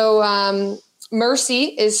also Mercy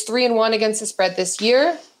is 3-1 against the spread this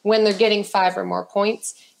year when they're getting 5 or more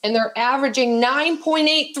points, and they're averaging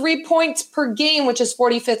 9.83 points per game, which is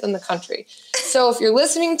 45th in the country. So if you're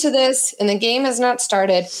listening to this and the game has not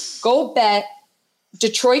started, go bet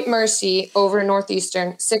Detroit Mercy over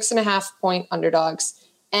Northeastern, 6.5-point underdogs.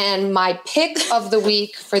 And my pick of the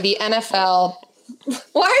week for the NFL.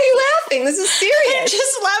 Why are you laughing? This is serious. I'm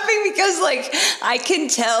just laughing because, like, I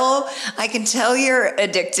can tell you're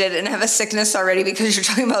addicted and have a sickness already because you're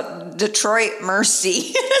talking about Detroit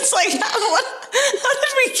Mercy. It's like, how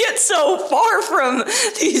did we get so far from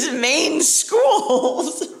these main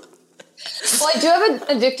schools? Well, I do have an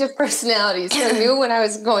addictive personality, so I knew when I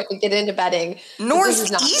was going to get into betting.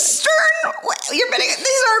 Northeastern? You're betting?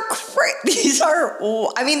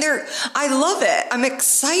 I love it. I'm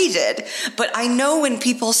excited. But I know when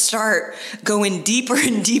people start going deeper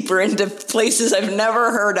and deeper into places I've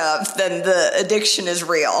never heard of, then the addiction is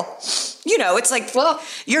real. You know, it's like, well,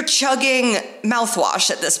 you're chugging mouthwash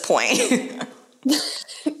at this point.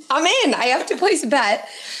 I'm in. I have to place a bet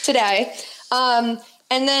today.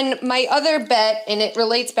 And then my other bet, and it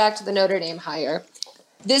relates back to the Notre Dame hire.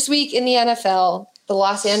 This week in the NFL, the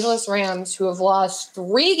Los Angeles Rams, who have lost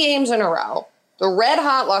 3 games in a row, the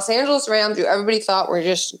red-hot Los Angeles Rams, who everybody thought were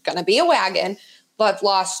just going to be a wagon, but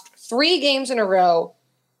lost 3 games in a row.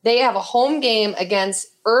 They have a home game against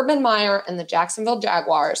Urban Meyer and the Jacksonville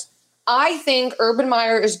Jaguars. I think Urban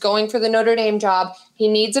Meyer is going for the Notre Dame job. He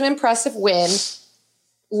needs an impressive win.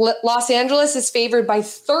 Los Angeles is favored by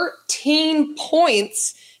 13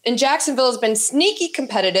 points, and Jacksonville has been sneaky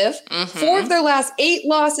competitive. 4 of their last 8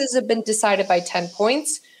 losses have been decided by 10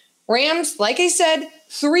 points. Rams, like I said,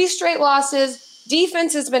 3 straight losses.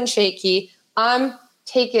 Defense has been shaky. I'm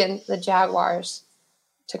taking the Jaguars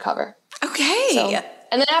to cover. Okay.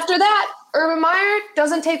 And then after that, Urban Meyer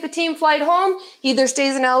doesn't take the team flight home. He either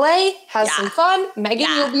stays in LA, has some fun. Megan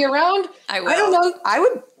will be around. I will. I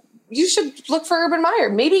don't know. You should look for Urban Meyer.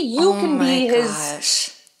 Maybe you can be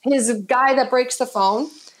his guy that breaks the phone.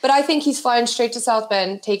 But I think he's flying straight to South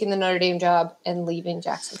Bend, taking the Notre Dame job, and leaving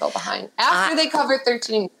Jacksonville behind after they covered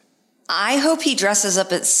 13. I hope he dresses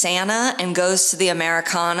up as Santa and goes to the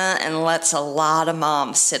Americana and lets a lot of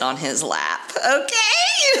moms sit on his lap. Okay?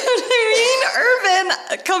 You know what I mean?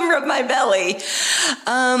 Urban, come rub my belly.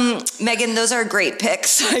 Megan, those are great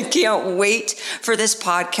picks. I can't wait for this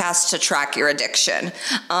podcast to track your addiction.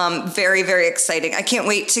 Very, very exciting. I can't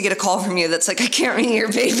wait to get a call from you that's like, I can't read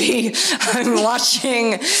your baby. I'm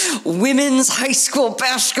watching women's high school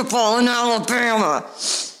basketball in Alabama.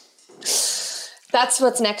 That's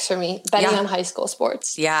what's next for me, betting on high school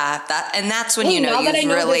sports. Yeah, that's when you know now that I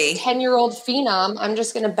know really... this 10-year-old phenom, I'm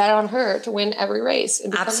just going to bet on her to win every race.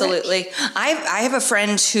 And absolutely. Rich. I have a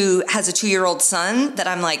friend who has a 2-year-old son that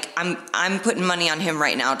I'm like, I'm putting money on him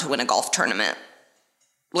right now to win a golf tournament.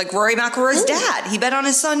 Like Rory McIlroy's dad. He bet on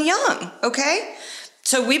his son young, okay?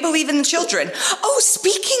 So we believe in the children. Oh,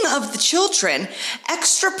 speaking of the children,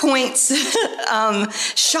 Extra Points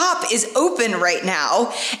shop is open right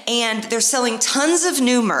now, and they're selling tons of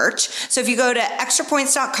new merch. So if you go to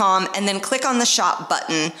extrapoints.com and then click on the shop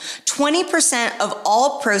button, 20% of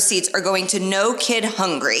all proceeds are going to No Kid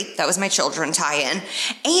Hungry. That was my children tie-in.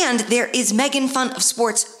 And there is Megan Fun of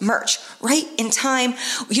Sports merch right in time.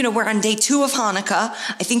 You know, we're on day 2 of Hanukkah.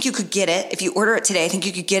 I think you could get it. If you order it today, I think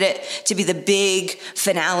you could get it to be the big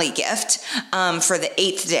finale gift for the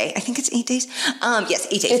 8th day. I think it's 8 days. Yes,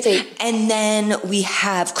 8 days. It's 8. And then we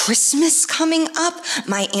have Christmas coming up,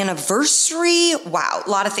 my anniversary. Wow, a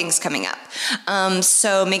lot of things coming up.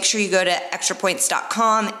 So make sure you go to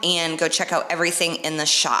extrapoints.com and go check out everything in the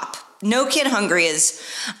shop. No Kid Hungry is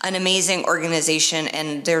an amazing organization,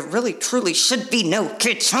 and there really, truly should be no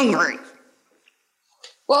kids hungry.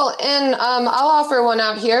 Well, and I'll offer one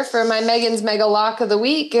out here for my Megan's Mega Lock of the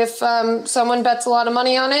Week. If someone bets a lot of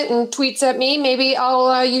money on it and tweets at me, maybe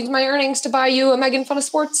I'll use my earnings to buy you a Megan Fun of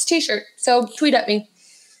Sports t-shirt. So tweet at me.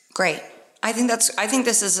 Great. I think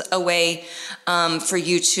this is a way for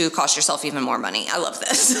you to cost yourself even more money. I love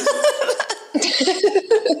this.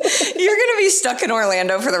 You're going to be stuck in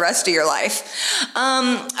Orlando for the rest of your life.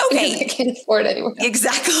 Okay. I can't afford it anymore.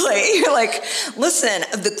 Exactly. You're like, listen,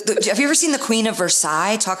 have you ever seen The Queen of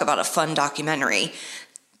Versailles? Talk about a fun documentary.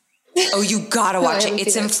 Oh, you got to watch it.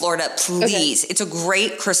 It's in Florida. Please. Okay. It's a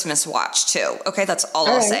great Christmas watch too. Okay. That's all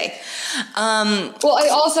I'll say. Well, I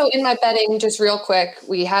also, in my betting, just real quick,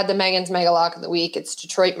 we had the Megan's Mega Lock of the Week. It's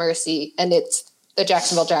Detroit Mercy, and it's the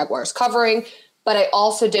Jacksonville Jaguars covering. But I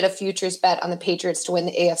also did a futures bet on the Patriots to win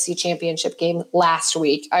the AFC Championship game last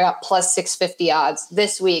week. I got plus 650 odds.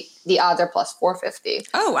 This week, the odds are plus 450.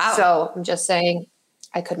 Oh, wow. So I'm just saying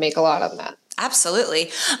I could make a lot on that.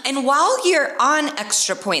 Absolutely. And while you're on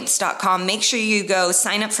extrapoints.com, make sure you go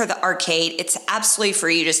sign up for the arcade. It's absolutely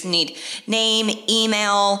free. You just need name,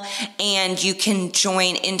 email, and you can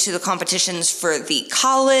join into the competitions for the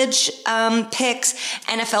college picks,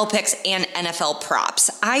 NFL picks, and NFL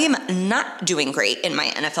props. I am not doing great in my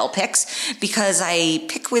NFL picks because I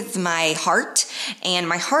pick with my heart, and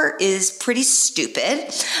my heart is pretty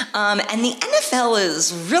stupid. And the NFL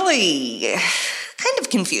is really kind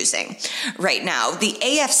of confusing right now. The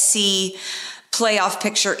AFC playoff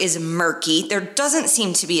picture is murky. There doesn't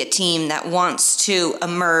seem to be a team that wants to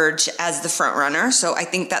emerge as the front runner. So I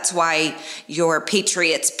think that's why your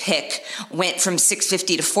Patriots pick went from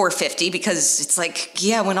 650 to 450, because it's like,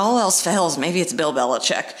 yeah, when all else fails, maybe it's Bill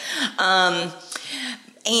Belichick.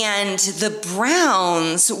 And the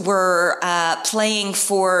Browns were playing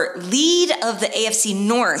for lead of the AFC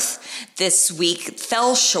North this week,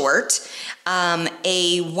 fell short.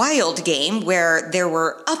 A wild game where there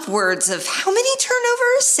were upwards of how many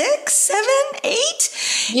turnovers? 6, 7,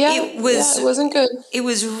 8? Yeah, it wasn't good. It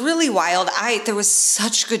was really wild. There was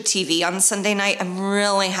such good TV on Sunday night. I'm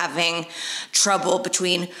really having trouble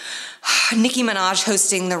between Nicki Minaj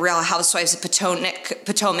hosting the Real Housewives of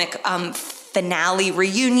Potomac finale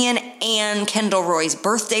reunion and Kendall Roy's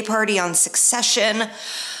birthday party on Succession.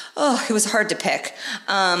 Oh, it was hard to pick.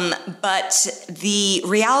 But the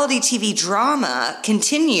reality TV drama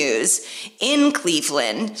continues in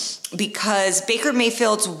Cleveland because Baker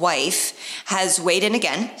Mayfield's wife has weighed in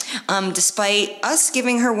again, despite us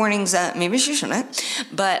giving her warnings that maybe she shouldn't.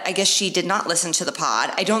 But I guess she did not listen to the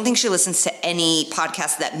pod. I don't think she listens to any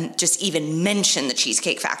podcast that just even mention the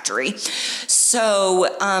Cheesecake Factory.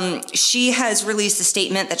 So she has released a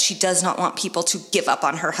statement that she does not want people to give up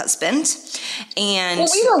on her husband. And well,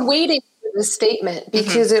 we were waiting for the statement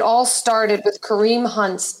because it all started with Kareem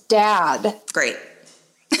Hunt's dad. Great.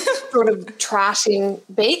 Sort of trashing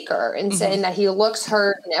Baker and saying that he looks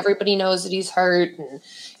hurt and everybody knows that he's hurt and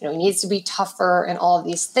he needs to be tougher and all of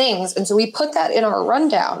these things. And so we put that in our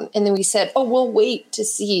rundown and then we said, oh, we'll wait to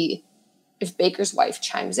see if Baker's wife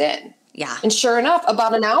chimes in. Yeah. And sure enough,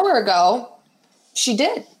 about an hour ago, she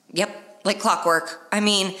did. Yep. Like clockwork. I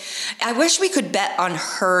mean, I wish we could bet on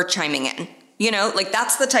her chiming in.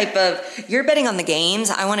 That's the type of, you're betting on the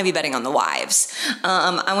games. I want to be betting on the wives.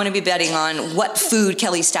 I want to be betting on what food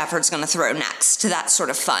Kelly Stafford's going to throw next to that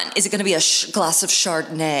sort of fun. Is it going to be a glass of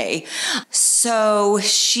Chardonnay? So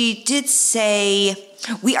she did say,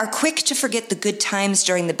 we are quick to forget the good times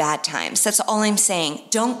during the bad times. That's all I'm saying.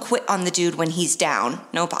 Don't quit on the dude when he's down.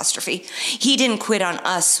 No apostrophe. He didn't quit on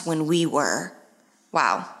us when we were.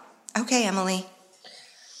 Wow. Okay, Emily.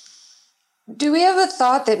 Do we have a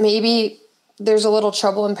thought that maybe there's a little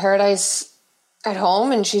trouble in paradise at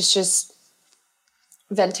home and she's just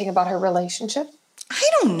venting about her relationship? I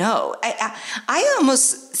don't know. I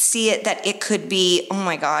almost see it that it could be, oh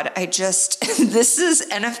my God, I just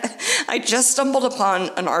stumbled upon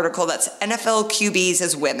an article that's NFL QBs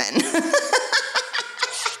as women.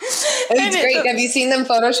 It's great. Have you seen them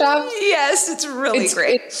Photoshop? Yes, it's really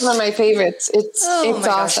great. It's one of my favorites. It's awesome.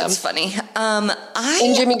 Gosh, it's funny.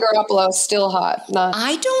 And Jimmy Garoppolo still hot.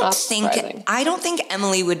 I don't think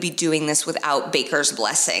Emily would be doing this without Baker's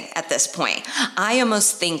blessing at this point. I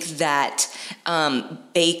almost think that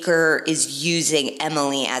Baker is using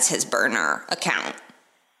Emily as his burner account.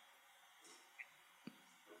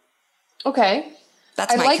 Okay.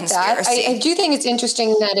 That's my conspiracy. That. I do think it's interesting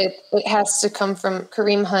that it has to come from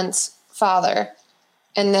Kareem Hunt's father.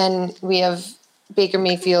 And then we have Baker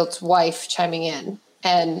Mayfield's wife chiming in.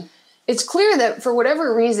 And it's clear that for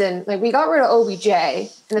whatever reason, we got rid of OBJ. And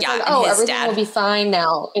it's everything will be fine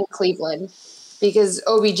now in Cleveland because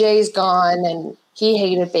OBJ's gone and he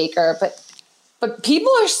hated Baker. But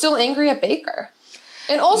people are still angry at Baker.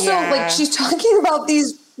 And also, like, she's talking about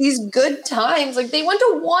these good times. Like, they went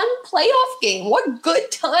to one playoff game. What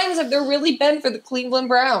good times have there really been for the Cleveland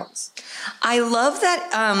Browns? I love that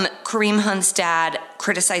Kareem Hunt's dad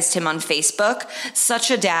criticized him on Facebook.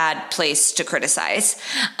 Such a dad place to criticize.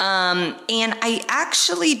 And I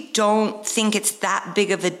actually don't think it's that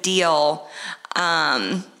big of a deal.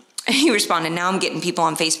 He responded, now I'm getting people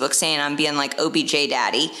on Facebook saying I'm being like OBJ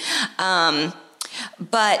daddy.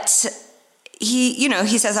 But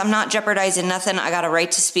he says, I'm not jeopardizing nothing. I got a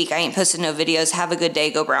right to speak. I ain't posting no videos. Have a good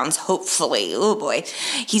day. Go Browns. Hopefully. Oh boy.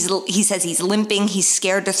 He says he's limping. He's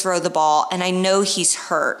scared to throw the ball. And I know he's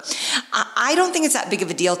hurt. I don't think it's that big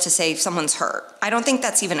of a deal to say someone's hurt. I don't think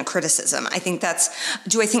that's even a criticism. I think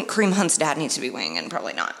do I think Kareem Hunt's dad needs to be weighing in?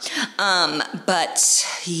 Probably not. But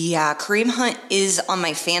yeah, Kareem Hunt is on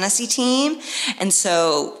my fantasy team. And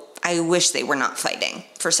so I wish they were not fighting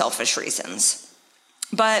for selfish reasons.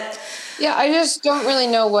 But yeah, I just don't really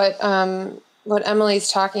know what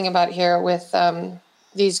Emily's talking about here with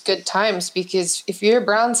these good times, because if you're a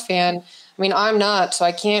Browns fan, I mean, I'm not, so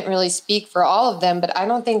I can't really speak for all of them, but I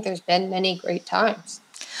don't think there's been many great times.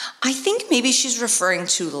 I think maybe she's referring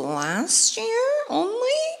to last year only.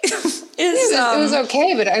 It was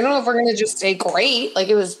okay, but I don't know if we're going to just say great. Like,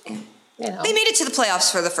 it was, They made it to the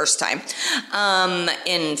playoffs for the first time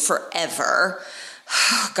in forever.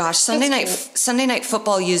 Gosh, Sunday Night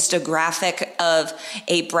Football used a graphic of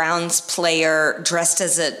a Browns player dressed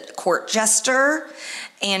as a court jester,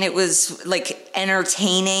 and it was like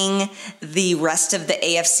entertaining the rest of the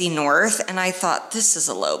AFC North. And I thought, this is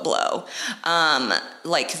a low blow.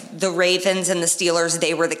 Like the Ravens and the Steelers,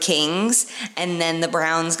 they were the kings, and then the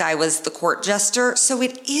Browns guy was the court jester. So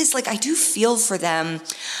it is like, I do feel for them.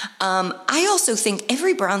 I also think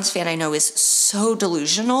every Browns fan I know is so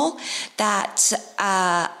delusional that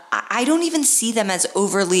I don't even see them as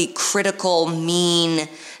overly critical, mean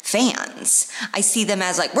fans. I see them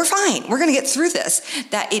as like, we're fine, we're going to get through this.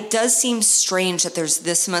 That it does seem strange that there's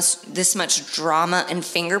this much drama and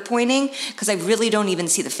finger pointing, because I really don't even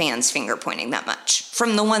see the fans finger pointing that much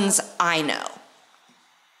from the ones I know.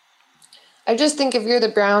 I just think if you're the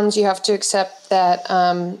Browns, you have to accept that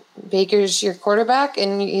Baker's your quarterback,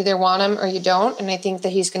 and you either want him or you don't. And I think that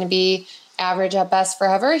he's going to be average at best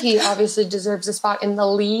forever. He obviously deserves a spot in the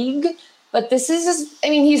league, but this is just, I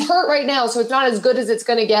mean, he's hurt right now, so it's not as good as it's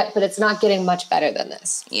going to get, but it's not getting much better than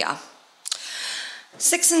this. Yeah.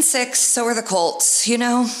 6-6, so are the Colts,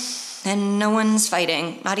 and no one's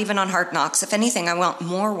fighting, not even on Hard Knocks. If anything, I want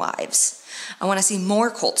more wives. I want to see more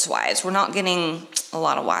Colts wives. We're not getting a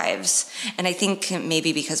lot of wives, and I think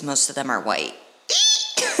maybe because most of them are white.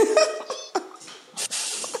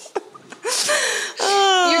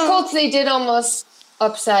 Your Colts, they did almost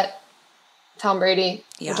upset Tom Brady,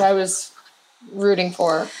 which I was rooting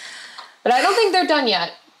for. But I don't think they're done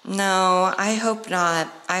yet. No, I hope not.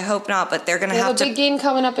 But they're going to have a big game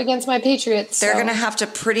coming up against my Patriots. They're going to have to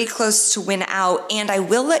pretty close to win out. And I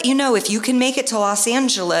will let you know, if you can make it to Los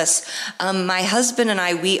Angeles, my husband and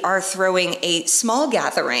I, we are throwing a small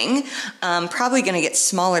gathering, probably going to get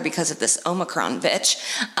smaller because of this Omicron bitch,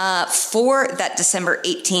 for that December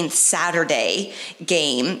 18th Saturday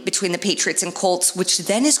game between the Patriots and Colts, which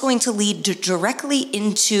then is going to lead directly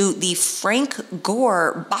into the Frank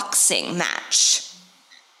Gore boxing match.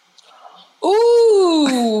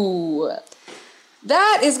 Ooh,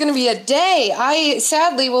 that is going to be a day. I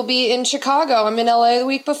sadly will be in Chicago. I'm in LA the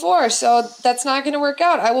week before, so that's not going to work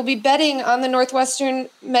out. I will be betting on the Northwestern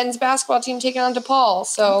men's basketball team taking on DePaul.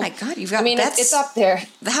 So, oh my God, you've got bets it's up there.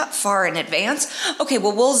 That far in advance. Okay,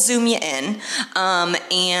 well, we'll Zoom you in.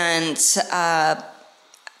 And to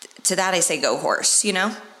that I say go horse,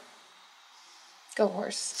 Go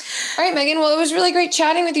horse. All right, Megan. Well, it was really great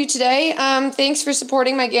chatting with you today. Thanks for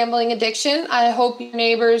supporting my gambling addiction. I hope your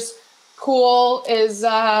neighbor's pool is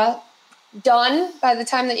done by the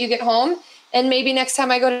time that you get home. And maybe next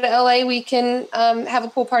time I go to LA, we can have a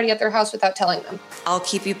pool party at their house without telling them. I'll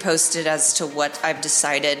keep you posted as to what I've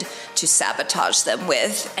decided to sabotage them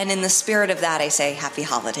with. And in the spirit of that, I say happy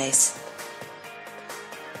holidays.